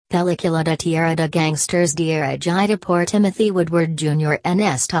Película de Tierra de Gangsters dirigida por Timothy Woodward Jr. En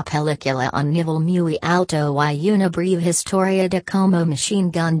esta película a nivel muy alto y una breve historia de cómo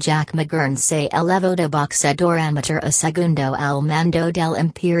Machine Gun Jack McGurn se elevó de boxeador amateur a segundo al mando del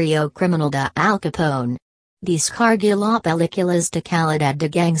imperio criminal de Al Capone. Descarga películas de calidad de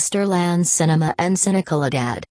Gangsterland Cinema en Cinequalidad.